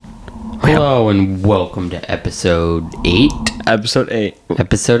Hello and welcome to episode 8. Episode 8.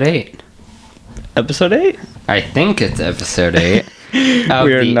 Episode 8. Episode 8? I think it's episode 8 of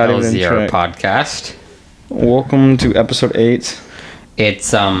We are the not even in LZR track. podcast. Welcome to episode 8.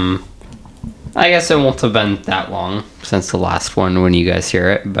 It's, I guess it won't have been that long since the last one when you guys hear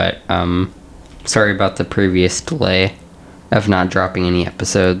it, but, sorry about the previous delay of not dropping any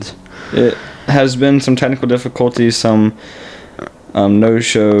episodes. It has been some technical difficulties, some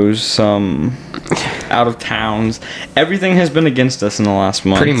no-shows, some out-of-towns. Everything has been against us in the last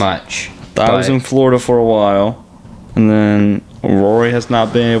month. Pretty much. I was in Florida for a while, and then Rory has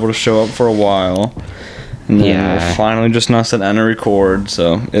not been able to show up for a while. And then we're finally just not set and record,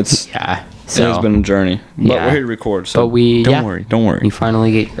 so it's... Yeah. So, it has been a journey. But we're here to record, so don't worry. You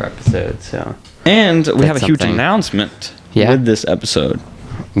finally get your episode, so... And we have a huge something. announcement with this episode.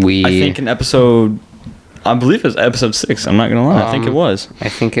 I think in episode... I believe it was episode 6. I'm not going to lie. I think it was. I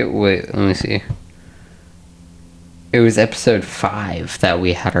think it was... Let me see. It was episode 5 that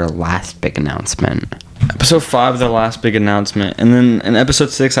we had our last big announcement. Episode 5 the last big announcement. And then in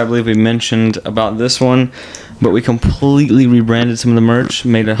episode 6, I believe we mentioned about this one. But we completely rebranded some of the merch.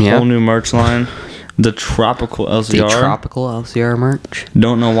 Made a whole new merch line. The Tropical LZR. The Tropical LZR merch.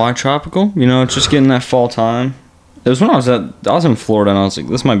 Don't know why tropical. You know, it's just getting that fall time. It was when I was in Florida and I was like,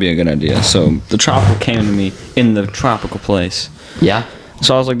 this might be a good idea. So the tropical came to me in the tropical place. Yeah.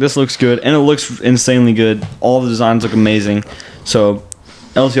 So I was like, this looks good. And it looks insanely good. All the designs look amazing. So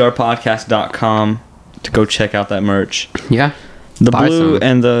lzrpodcast.com to go check out that merch. Yeah. The blue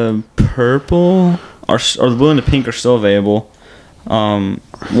and the purple or the blue and the pink are still available.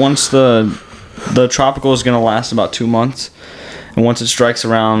 Once the tropical is going to last about 2 months. And once it strikes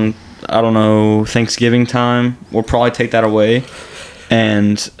around, I don't know, Thanksgiving time, we'll probably take that away.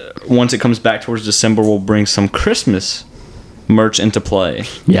 And once it comes back towards December, we'll bring some Christmas merch into play.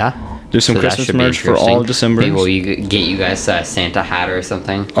 Yeah. Do some Christmas merch for all of December. Maybe we'll get you guys a Santa hat or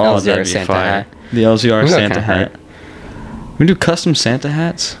something. Oh, LZR that'd be Santa fire. hat. The LZR Santa hat. hat. We do custom Santa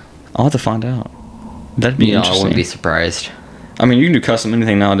hats? I'll have to find out. That'd be interesting. I wouldn't be surprised. I mean, you can do custom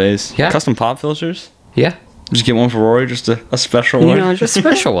anything nowadays. Yeah. Custom pop filters? Yeah. Just get one for Rory, just a special one. You know, just a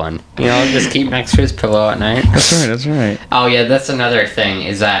special one. You know, just keep next to his pillow at night. That's right. Oh, yeah, that's another thing,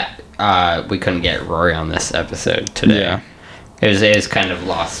 is that we couldn't get Rory on this episode today. Yeah. It was kind of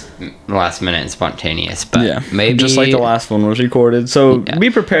last minute and spontaneous, but maybe... Just like the last one was recorded. So be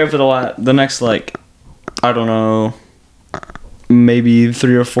prepared for the next, like, I don't know, maybe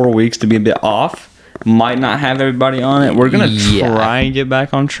 3 or 4 weeks to be a bit off. Might not have everybody on it. We're going to try and get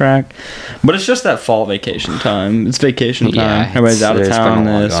back on track. But it's just that fall vacation time. It's vacation time. Yeah, everybody's out of town,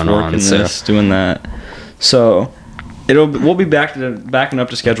 working doing that. So we'll be backing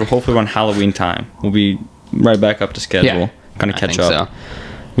up to schedule hopefully around Halloween time. We'll be right back up to schedule. Yeah, kind of catch up. So.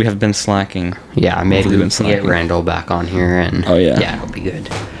 We have been slacking. Yeah, maybe we can get Randall back on here and yeah, it'll be good.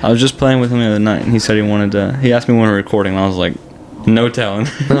 I was just playing with him the other night and he said he asked me when we're recording and I was like, no telling.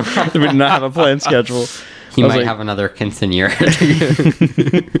 We did not have a planned schedule. He might have another quinceanera.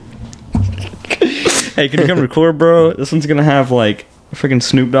 Hey, can you come record, bro? This one's gonna have like freaking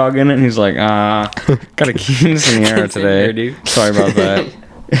Snoop Dogg in it. And he's like, got a quinceanera today. Dude. Sorry about that.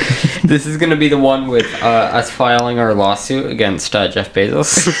 This is gonna be the one with us filing our lawsuit against Jeff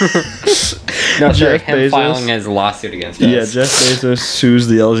Bezos. No, Jeff him Bezos filing his lawsuit against us. Yeah, Jeff Bezos sues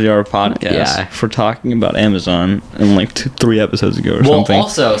the LZR podcast for talking about Amazon in like 3 episodes ago or something. Well,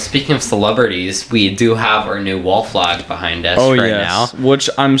 also, speaking of celebrities, we do have our new wall flag behind us now. Which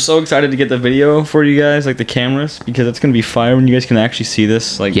I'm so excited to get the video for you guys, like the cameras, because it's going to be fire when you guys can actually see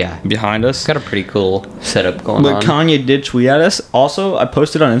this behind us. It's got a pretty cool setup going on. But Kanye did tweet at us. Also, I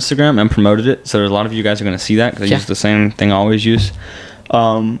posted on Instagram and promoted it, so there's a lot of you guys are going to see that, because I use the same thing I always use.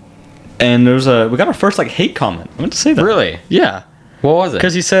 And we got our first hate comment. I meant to say that. Really? Yeah. What was it?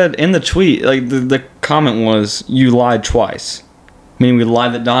 Because he said in the tweet, the comment was, "You lied twice," meaning we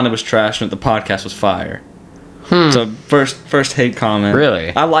lied that Donna was trash and that the podcast was fire. So first hate comment.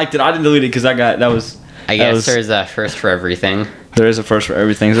 Really? I liked it. I didn't delete it because I guess there's a first for everything. There is a first for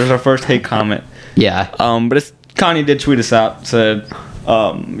everything. There's our first hate comment. Yeah. But Kanye did tweet us out. Said,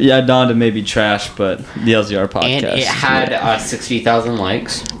 Donda may be trash, but the LZR podcast. And it had 60,000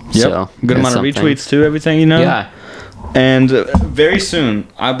 likes. Yep. So good amount of retweets too, everything, Yeah. And very soon,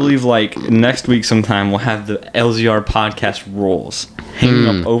 I believe next week sometime, we'll have the LZR podcast rules hanging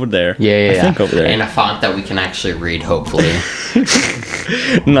up over there. Yeah. I think over there. In a font that we can actually read, hopefully.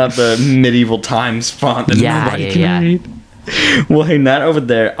 Not the medieval times font that nobody can read. We'll hang that over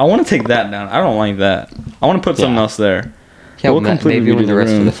there. I want to take that down. I don't like that. I want to put something else there. Yeah, we'll maybe when the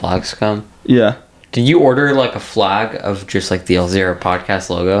rest of the flags come. Yeah. Did you order like a flag of just like the LZR podcast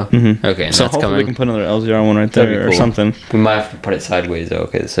logo? Mm-hmm. Okay, and So that's hopefully coming. we can put another LZR one right That'd be there or cool. something. We might have to put it sideways though,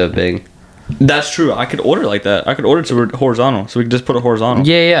 because it's so big. That's true. I could order it like that. I could order it to horizontal, so we could just put it horizontal.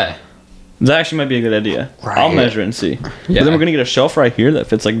 Yeah. That actually might be a good idea. Right. I'll measure it and see. Yeah. But then we're gonna get a shelf right here that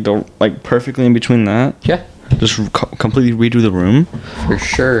fits like perfectly in between that. Yeah. Just completely redo the room. For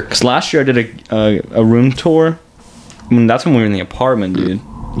sure. Cause last year I did a room tour. I mean, that's when we were in the apartment, dude.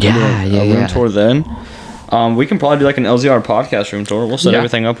 Yeah, A room tour then. We can probably do like an LZR podcast room tour. We'll set Yeah.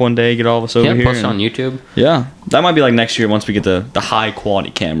 everything up one day, get all of us over Yeah, here. post it on YouTube. Yeah, that might be like next year once we get the high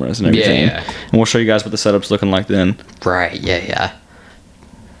quality cameras and everything. Yeah. And we'll show you guys what the setup's looking like then. Right, yeah.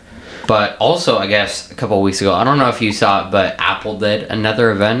 But also, I guess, a couple of weeks ago, I don't know if you saw it, but Apple did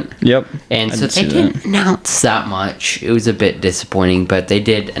another event. Yep. And I so did they see didn't announce that much. It was a bit disappointing, but they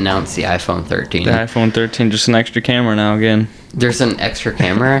did announce the iPhone 13. The iPhone 13, just an extra camera now again. There's an extra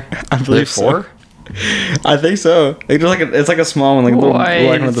camera? I believe so. I think so. It's like a small one, like a little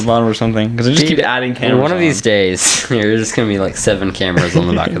icon at the bottom or something. Because they just keep adding cameras. One of these days, there's just going to be like 7 cameras on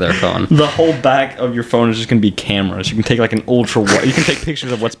the back of their phone. The whole back of your phone is just going to be cameras. You can take like an ultra wide. You can take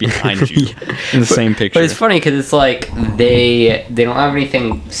pictures of what's behind you in the same picture. But it's funny because it's like they don't have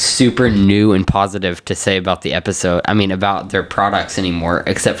anything super new and positive to say about the episode. I mean, about their products anymore,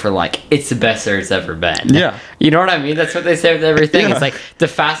 except for like, it's the best there's ever been. Yeah. You know what I mean? That's what they say with everything. Yeah. It's like the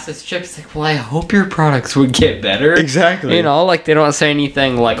fastest chip. It's like, well, I hope your products would get better. Exactly. You know, like they don't say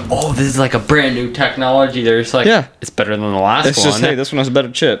anything like, oh, this is like a brand new technology. They're just like, Yeah. it's better than the last It's one. just, hey, this one has a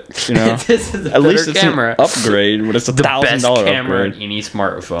better chip. You know, This is a at least better it's camera. an upgrade, but it's the best $1,000 camera upgrade. in any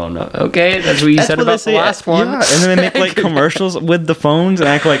smartphone. Okay, that's what you That's said what they about the say. last one. Yeah, and then they make like commercials with the phones and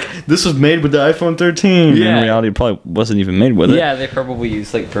act like this was made with the iPhone 13. Yeah. In reality, it probably wasn't even made with it. Yeah, they probably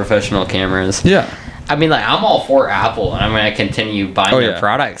use like professional cameras. Yeah. I mean, like, I'm all for Apple, and I'm going to continue buying their yeah.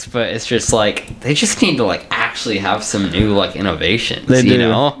 products, but it's just like, they just need to, like, actually have some new, like, innovations, They do. you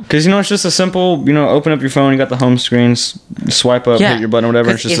know? Because, it's just a simple, open up your phone, you got the home screen, swipe up, hit your button,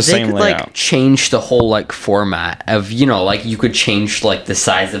 whatever. It's 'cause just the if they same could, layout. like, change the whole, like, format of, like, you could change, like, the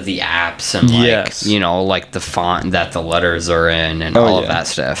size of the apps and, like, Yes. like, the font that the letters are in and Oh, all of yeah. that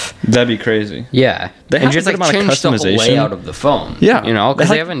stuff. That'd be crazy. Yeah. They and have just, a like, good amount of change the whole customization. layout of the phone. Yeah. Because They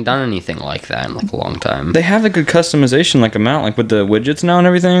they have- haven't done anything like that in, like, a long time. They have a good customization, like, amount, like, with the widgets now and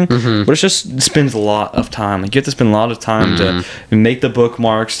everything. Mm-hmm. But it spends a lot of time. Like, you have to spend a lot of time to make the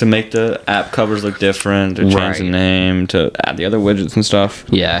bookmarks, to make the app covers look different, to change the Right. name, to add the other widgets and stuff.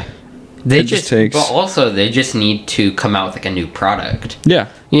 Yeah. They It just just takes- but also they just need to come out with like a new product. Yeah.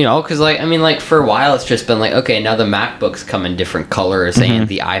 Because like I mean, like for a while it's just been like, okay, now the MacBooks come in different colors and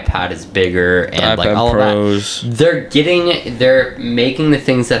the iPad is bigger and like iPad all Pros. of that. They're making the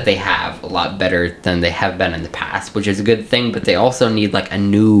things that they have a lot better than they have been in the past, which is a good thing. But they also need like a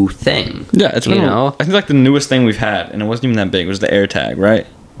new thing. Yeah, it's been, I I think like the newest thing we've had, and it wasn't even that big, was the AirTag, right?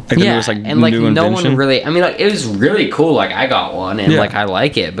 Like the newest, and like new no invention. one really. I mean, like it was really cool. Like I got one, and Yeah. like I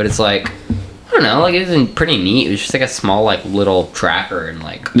like it, but it's like I don't know. Like it was pretty neat. It was just like a small like little tracker, and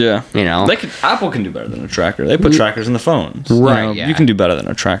like Yeah. Apple can do better than a tracker. They put trackers in the phones. Right, yeah. You can do better than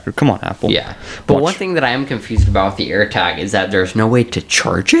a tracker. Come on, Apple. yeah. But Watch. one thing that I am confused about with the AirTag is that there's no way to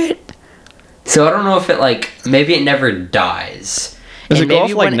charge it. So I don't know if it like maybe it never dies. Does And it go off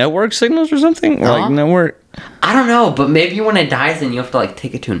maybe like when network signals or something? Or Huh? like network? I don't know, but maybe when it dies, then you have to like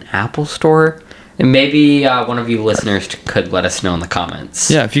take it to an Apple store. And maybe one of you listeners could let us know in the comments.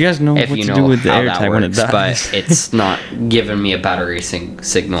 Yeah, if you guys know If what you to know do with the how that AirTag when it works, dies. but it's not giving me a battery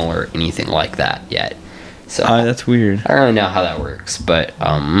signal or anything like that yet. So That's weird. I don't really know how that works, but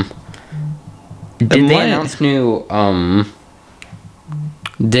did they might- announce new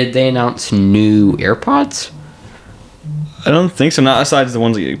Did they announce new AirPods? I don't think so. Not aside the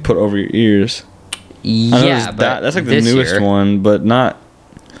ones that you put over your ears. I know Yeah, there's but that's like the this newest year- one, but not.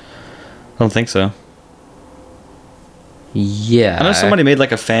 I don't think so. Yeah, I know somebody made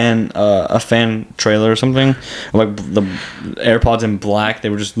like a fan trailer or something, like the AirPods in black. They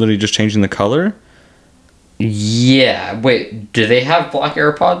were just literally just changing the color. Yeah, wait, do they have black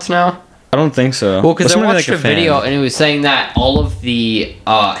AirPods now? I don't think so. Well, because I Somebody watched like a fan. video and it was saying that all of the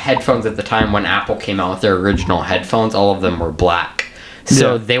headphones at the time when Apple came out with their original headphones, all of them were black.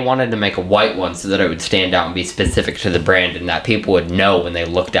 So Yeah. they wanted to make a white one so that it would stand out and be specific to the brand and that people would know when they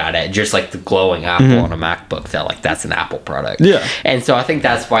looked at it, just like the glowing Apple on a MacBook, that like that's an Apple product. Yeah. And so I think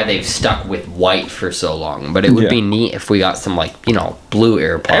that's why they've stuck with white for so long. But it would Yeah. be neat if we got some like, blue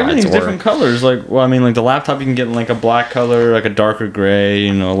AirPods. Everything's or, different colors. Like, well, I mean, like the laptop you can get in like a black color, like a darker gray,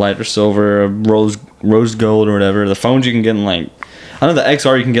 a lighter silver, a rose gold or whatever. The phones you can get in like, I know the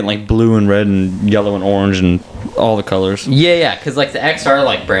XR you can get in like blue and red and yellow and orange and all the colors. Yeah, because like the XR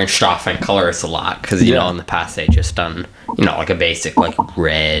like branched off in colors a lot. Because you Yeah. know in the past they just done like a basic like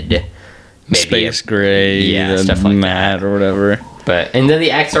red, maybe Space gray, yeah, the stuff like matte that. or whatever. But and then the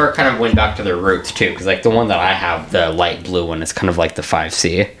XR kind of went back to their roots too. Because like the one that I have, the light blue one, is kind of like the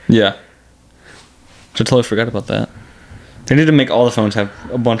 5C. Yeah. I totally forgot about that. They need to make all the phones have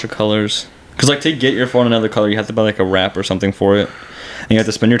a bunch of colors. Because, like, to get your phone another color, you have to buy, like, a wrap or something for it. And you have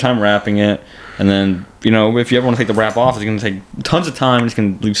to spend your time wrapping it. And then, if you ever want to take the wrap off, it's going to take tons of time. It's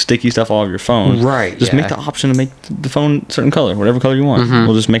going to leave sticky stuff all over your phone. Right, Just make the option to make the phone a certain color. Whatever color you want.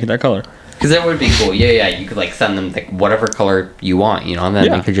 We'll just make it that color. Because that would be cool. Yeah. You could like send them like whatever color you want, and then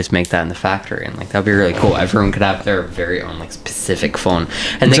they could just make that in the factory, and like that'd be really cool. Everyone could have their very own like specific phone,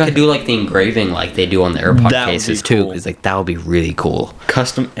 and they could do like the engraving like they do on the AirPod That would cases be too. cool. Because like that would be really cool.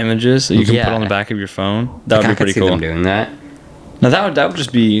 Custom images that you can put on the back of your phone. That would be pretty cool. I could see them doing that. Now that would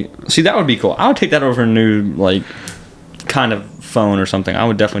just be... See, that would be cool. I would take that over a new, like, kind of phone or something. I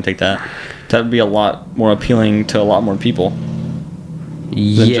would definitely take that. That would be a lot more appealing to a lot more people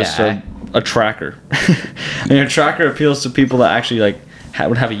than just a tracker. And a tracker appeals to people that actually, like,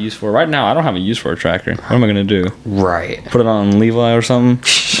 would have a use for it. Right now, I don't have a use for a tracker. What am I going to do? Right. Put it on Levi or something?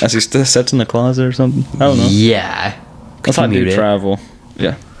 As he sits in the closet or something? I don't know. Yeah. That's how I do travel.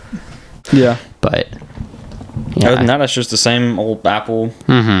 Yeah. Yeah. But... Other than that, it's just the same old Apple.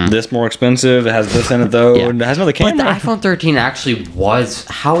 Mm-hmm. This more expensive. It has this in it though. Yeah. And it has another camera. But the iPhone 13 actually was...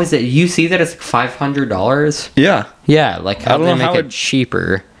 How is it? You see that it's $500? Yeah. Yeah, like how I do don't they know make how it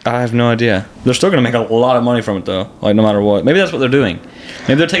cheaper? I have no idea. They're still going to make a lot of money from it though. Like no matter what. Maybe that's what they're doing.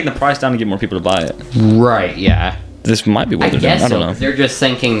 Maybe they're taking the price down to get more people to buy it. Right, yeah. This might be what they're doing. I don't know. They're just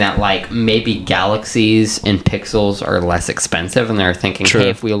thinking that like maybe Galaxies and Pixels are less expensive, and they're thinking, True. hey,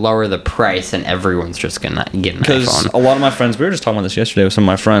 if we lower the price, and everyone's just gonna get an Because iPhone. a lot of my friends, we were just talking about this yesterday with some of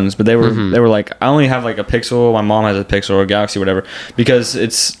my friends, but they were like, I only have like a Pixel. My mom has a Pixel or a Galaxy, or whatever, because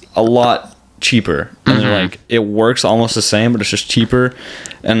it's a lot cheaper, and they're like, it works almost the same, but it's just cheaper.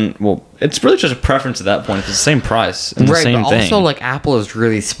 And well, it's really just a preference at that point. If it's the same price and the same but thing. also like Apple is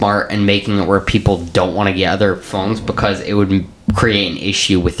really smart in making it where people don't want to get other phones because it would create an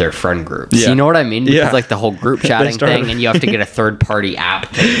issue with their friend groups. Yeah. You know what I mean? Because Yeah. like the whole group chatting thing, and you have to get a third-party app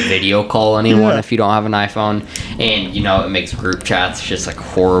to video call anyone if you don't have an iPhone, and it makes group chats just like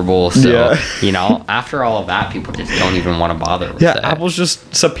horrible. So after all of that, people just don't even want to bother with that. Apple's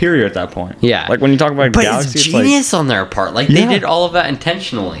just superior at that point. Yeah. Like when you talk about But Galaxy, it's it's like, genius on their part. Like they did all of that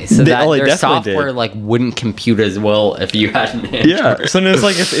intentionally, so that they their definitely software did. like wouldn't compute as well if you had an Android. yeah. So then it's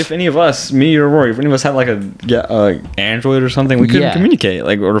like if any of us, me or Rory, if any of us had like a Android or something, we couldn't communicate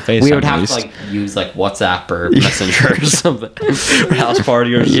like or FaceTime. We would at have to least. like use like WhatsApp or Messenger or something, or house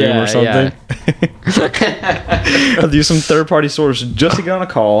party or Zoom or something. Have to use some third party source just to get on a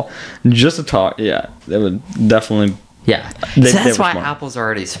call, just to talk. Yeah, that would definitely. Yeah, They so that's were why smart. Apple's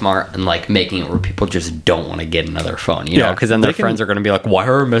already smart and like making it where people just don't want to get another phone, Yeah, because then their they can- friends are going to be like, "Why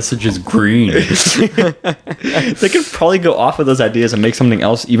are our messages green?" They could probably go off of those ideas and make something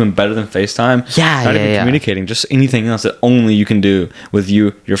else even better than FaceTime. Yeah, Not yeah, even yeah. communicating, just anything else that only you can do with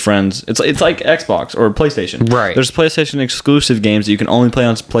your friends. It's like Xbox or PlayStation. Right. There's PlayStation exclusive games that you can only play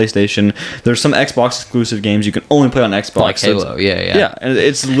on PlayStation. There's some Xbox exclusive games you can only play on Xbox. Like So Halo, yeah. Yeah, and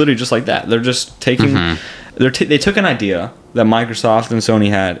it's literally just like that. They're just taking. They took an idea that Microsoft and Sony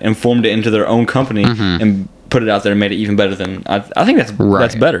had and formed it into their own company and put it out there and made it even better than. I think that's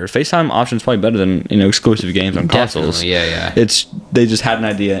better. FaceTime option's probably better than exclusive games on consoles. Definitely, yeah. They just had an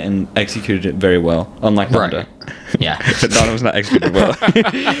idea and executed it very well, unlike Donda. Yeah. Donda was not executed well.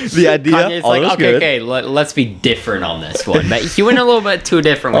 The idea, Kanye's all like, was okay, good. let's be different on this one. But he went a little bit too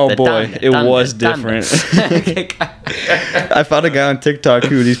different with Oh the boy, Donda, it Donda, was Donda. different. I found a guy on TikTok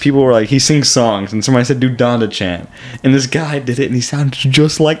who these people were like, he sings songs, and somebody said do Donda chant, and this guy did it, and he sounds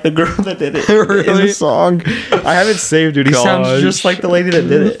just like the girl that did it in Really? the song. I have it saved, dude. He sounds just like the lady that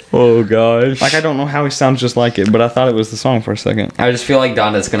did it. Oh gosh. Like I don't know how he sounds just like it, but I thought it was the song for a second. I just feel like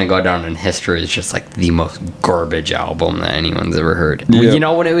Donda's gonna go down in history as just like the most garbage album that anyone's ever heard. Yeah. You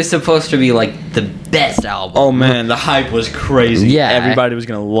know, when it was supposed to be like the best album. Oh man, the hype was crazy. Yeah. Everybody was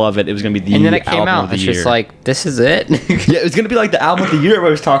gonna love it. It was gonna be the And then it came album out. of the It's year. just like, this is it. Yeah, it was gonna be like the album of the year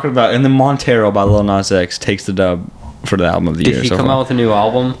everybody was talking about, and then Montero by Lil Nas X takes the dub for the album of the year. Did he so come far. out with a new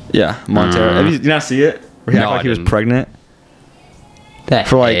album? Yeah, Montero. Have you not see it? Where he No, acted like I he was didn't. pregnant The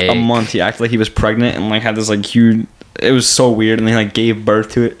for like a heck? month. He acted like he was pregnant and like had this like huge. It was so weird, and then he like gave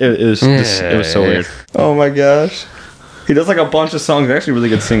birth to it. It was so weird. Oh my gosh, he does like a bunch of songs. He's actually a really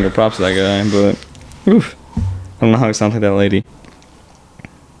good singer. Props to that guy, but oof, I don't know how he sounds like that lady.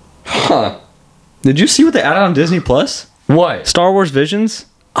 Huh. Did you see what they added on Disney Plus? What? Star Wars Visions.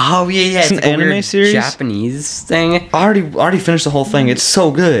 Oh yeah. It's an like a anime weird series? Japanese thing. I already finished the whole thing. It's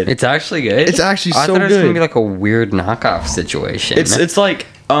so good. It's actually good. It's actually I so thought it was gonna good. be like a weird knockoff situation. It's like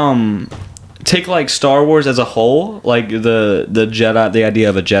take like Star Wars as a whole, like the Jedi, the idea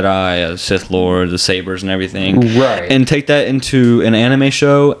of a Jedi, a Sith Lord, the sabers and everything, Right. and take that into an anime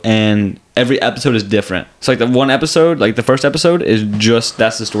show, and every episode is different. It's like the one episode, like the first episode is just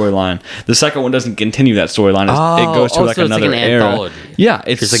that's the storyline. The second one doesn't continue that storyline. It goes to like so it's another like an era. anthology. Yeah,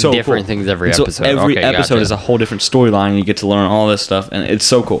 it's There's like so different cool. things every And so episode. every Okay, episode gotcha. is a whole different storyline, and you get to learn all this stuff, and it's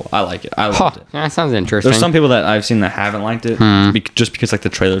so cool. I like it. I loved it. That sounds interesting. There's some people that I've seen that haven't liked it just because like the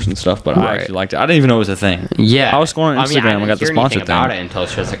trailers and stuff, but I Right. actually liked it. I didn't even know it was a thing. Yeah, I was scrolling on Instagram. I got the sponsored thing. about it until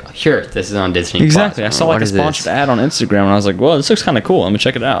she was like, "Here, this is on Disney." Exactly. I Plus. saw like What a is sponsored this? ad on Instagram, and I was like, "Well, this looks kind of cool. I'm gonna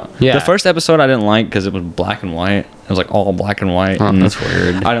check it out." Yeah. The first episode I didn't like because it was black and white. It was like all black and white. Oh, and that's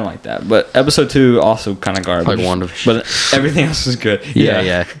weird. I didn't like that. But episode 2 also kind of garbage. Like WandaVision. But everything else was good.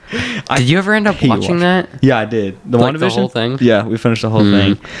 Yeah. Did you ever end up hate watching that? Yeah, I did. The Like the WandaVision whole thing? Yeah, we finished the whole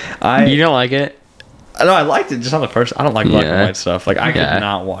thing. You don't like it? No, I liked it. Just not the first. I don't like black and Yeah. white stuff. Like I could Yeah.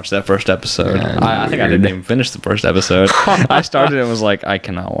 not watch that first episode. Yeah, I think I weird. didn't even finish the first episode. I started and was like, I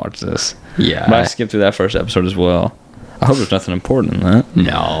cannot watch this. Yeah. But I skipped through that first episode as well. I hope there's nothing important in that.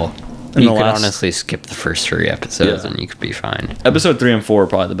 No. And You the could last- honestly skip the first 3 episodes Yeah. and you could be fine. Episode 3 and 4 are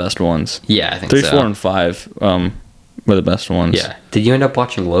probably the best ones. Yeah, I think 3, so. 4, and 5 were the best ones. Yeah. Did you end up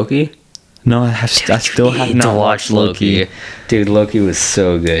watching Loki? No, I still have not watched Loki. Dude, Loki was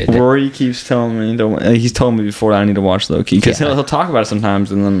so good. Rory keeps telling me, he's told me before I need to watch Loki. Because Yeah. he'll talk about it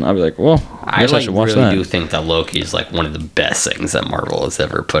sometimes, and then I'll be like, well, I guess I like, should watch really that. do think that Loki is like one of the best things that Marvel has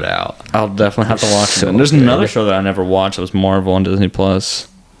ever put out. I'll definitely have to watch So it. And there's good. another show that I never watched that was Marvel on Disney Plus.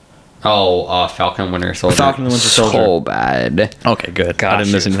 Oh, Falcon and Winter Soldier. Falcon and Winter Soldier. So bad. Okay, good. I Gosh,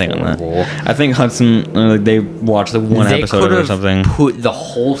 didn't miss it was anything on that. horrible. I think Hudson, they watched the one They episode could of it or have something. put the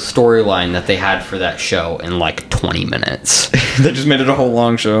whole storyline that they had for that show in like 20 minutes. They just made it a whole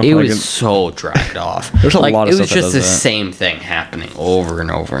long show. It Like, was so dragged off. There's a lot of It was stuff that just does the that. same thing happening over and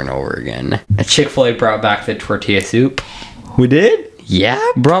over and over again. Chick-fil-A brought back the tortilla soup. we did? Yeah.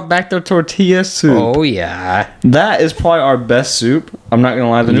 Brought back the tortilla soup. Oh yeah. That is probably our best soup. I'm not gonna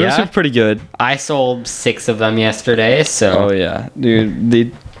lie, the noodle Yeah? soup's pretty good. I sold 6 of them yesterday, so Oh yeah, dude,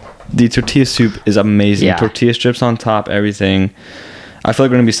 the tortilla soup is amazing. Yeah. Tortilla strips on top, everything. I feel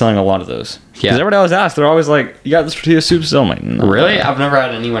like we're gonna be selling a lot of those. Yeah. Because everybody always asks, they're always like, "You got this tortilla soup still?" I'm like, "No." Really? I've never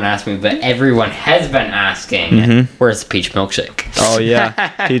had anyone ask me, but everyone has been asking, where's the peach milkshake? Oh yeah,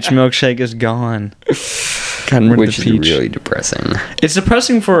 peach milkshake is gone. Gotten rid Which of is the peach. really depressing. It's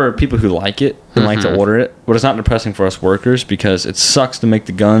depressing for people who like it and like to order it, but it's not depressing for us workers because it sucks to make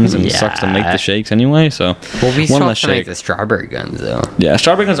the guns and it sucks to make Yeah. the shakes anyway. So Well, we still one have less to make shake. the strawberry guns, though. Yeah,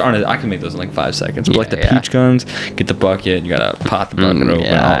 strawberry guns aren't. I can make those in like 5 seconds. But like the Yeah, yeah. peach guns, get the bucket. You gotta pot the bucket open.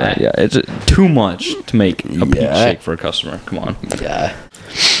 yeah. All that. Yeah, it's too much to make a peach Yeah. shake for a customer. Come on. Yeah.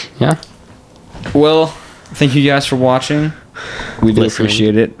 Yeah. Well, thank you guys for watching. We do Listening.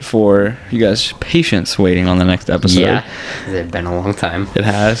 appreciate it for you guys' patience waiting on the next episode. Yeah. It's been a long time. It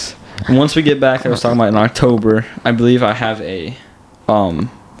has. And once we get back, I was talking about in October. I believe I have a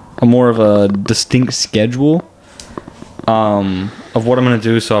more of a distinct schedule of what I'm gonna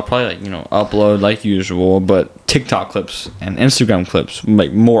do. So I'll probably upload like usual, but TikTok clips and Instagram clips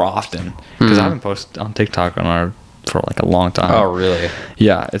like more often because I haven't posted on TikTok for like a long time. Oh, really?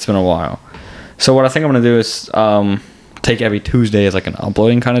 Yeah, it's been a while. So what I think I'm gonna do is take every Tuesday as like an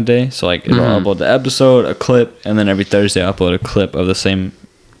uploading kind of day. So like it'll upload the episode, a clip, and then every Thursday I upload a clip of the same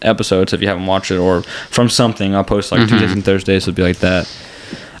episode. So if you haven't watched it or from something, I'll post like Tuesdays and Thursdays. It'll be like that.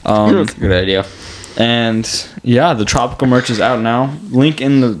 That's a good idea. And yeah, the tropical merch is out now. Link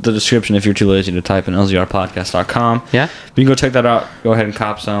in the description if you're too lazy to type in lzrpodcast.com. Yeah. But you can go check that out. Go ahead and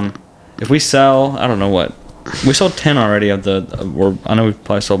cop some. If we sell, I don't know what. We sold 10 already of or I know we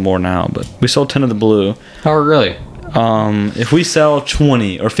probably sold more now, but we sold 10 of the blue. Oh, really? If we sell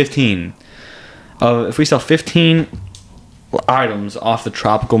 20 or 15, if we sell 15 items off the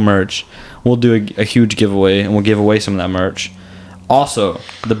tropical merch, we'll do a huge giveaway and we'll give away some of that merch. Also,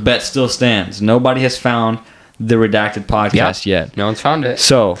 the bet still stands. Nobody has found the redacted podcast yet. No one's found it.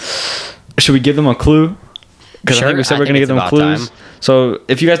 So, should we give them a clue? Because I think we said we're going to give them clues. Time. So,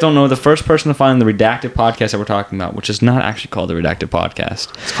 if you guys don't know, the first person to find the redacted podcast that we're talking about, which is not actually called the redacted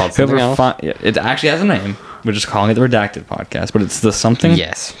podcast, It's called something else. it actually has a name. We're just calling it the redacted podcast, but it's the something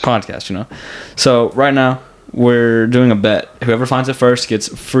Yes. podcast, So, right now, we're doing a bet. Whoever finds it first gets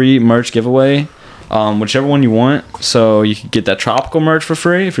free merch giveaway, whichever one you want. So, you can get that tropical merch for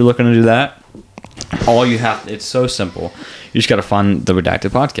free if you're looking to do that. It's so simple. You just got to find the redacted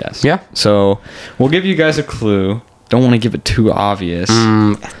podcast. Yeah. So we'll give you guys a clue. don't want to give it too obvious.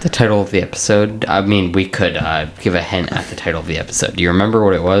 The title of the episode. I mean, we could give a hint at the title of the episode. Do you remember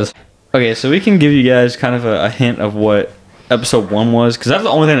what it was? Okay, so we can give you guys kind of a hint of what episode 1 was, because that's the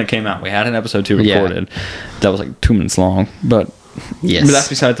only thing that came out. We had an episode 2 recorded. That was like 2 minutes long, but that's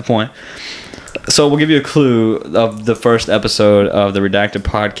beside the point. So we'll give you a clue of the first episode of the Redacted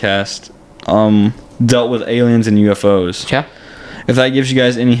podcast. Dealt with aliens and UFOs. Yeah. If that gives you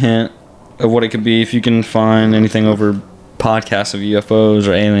guys any hint of what it could be, if you can find anything over podcasts of UFOs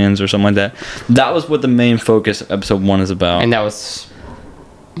or aliens or something like that, that was what the main focus of episode 1 is about. And that was,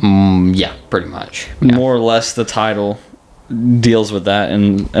 pretty much. Yeah. More or less the title deals with that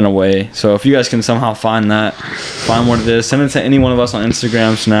in a way. So if you guys can somehow find what it is, send it to any one of us on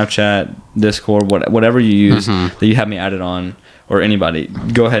Instagram, Snapchat, Discord, whatever you use that you have me added on, or anybody.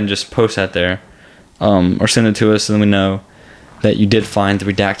 Go ahead and just post that there, or send it to us so then we know that you did find the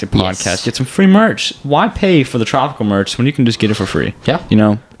Redacted podcast. Yes. Get some free merch. Why pay for the tropical merch when you can just get it for free? Yeah. You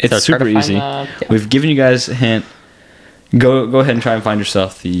know, it's super easy. We've given you guys a hint. Go ahead and try and find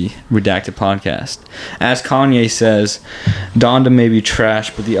yourself the Redacted podcast. As Kanye says, Donda may be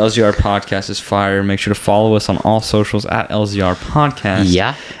trash, but the LZR podcast is fire. Make sure to follow us on all socials at LZR podcast.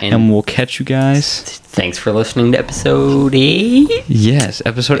 Yeah. And we'll catch you guys. Thanks for listening to episode 8. Yes,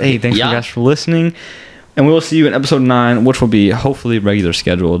 episode 8. Thanks you guys for listening. And we will see you in episode 9, which will be hopefully regular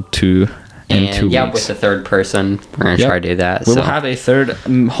scheduled in 2 weeks. With the third person. We're going to try to do that. We'll have a third,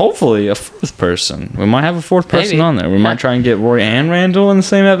 hopefully a fourth person. We might have a fourth person on there. We might try and get Rory and Randall in the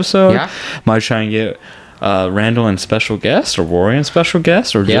same episode. Yeah. Might try and get Randall and special guest, or Rory and special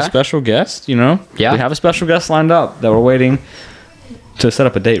guest, or just special guest, you know? Yeah. We have a special guest lined up that we're waiting to set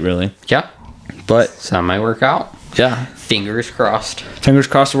up a date, really. Yeah. But so that might work out. Yeah. Fingers crossed. Fingers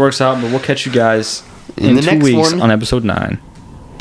crossed it works out, but we'll catch you guys in the 2 weeks on episode 9.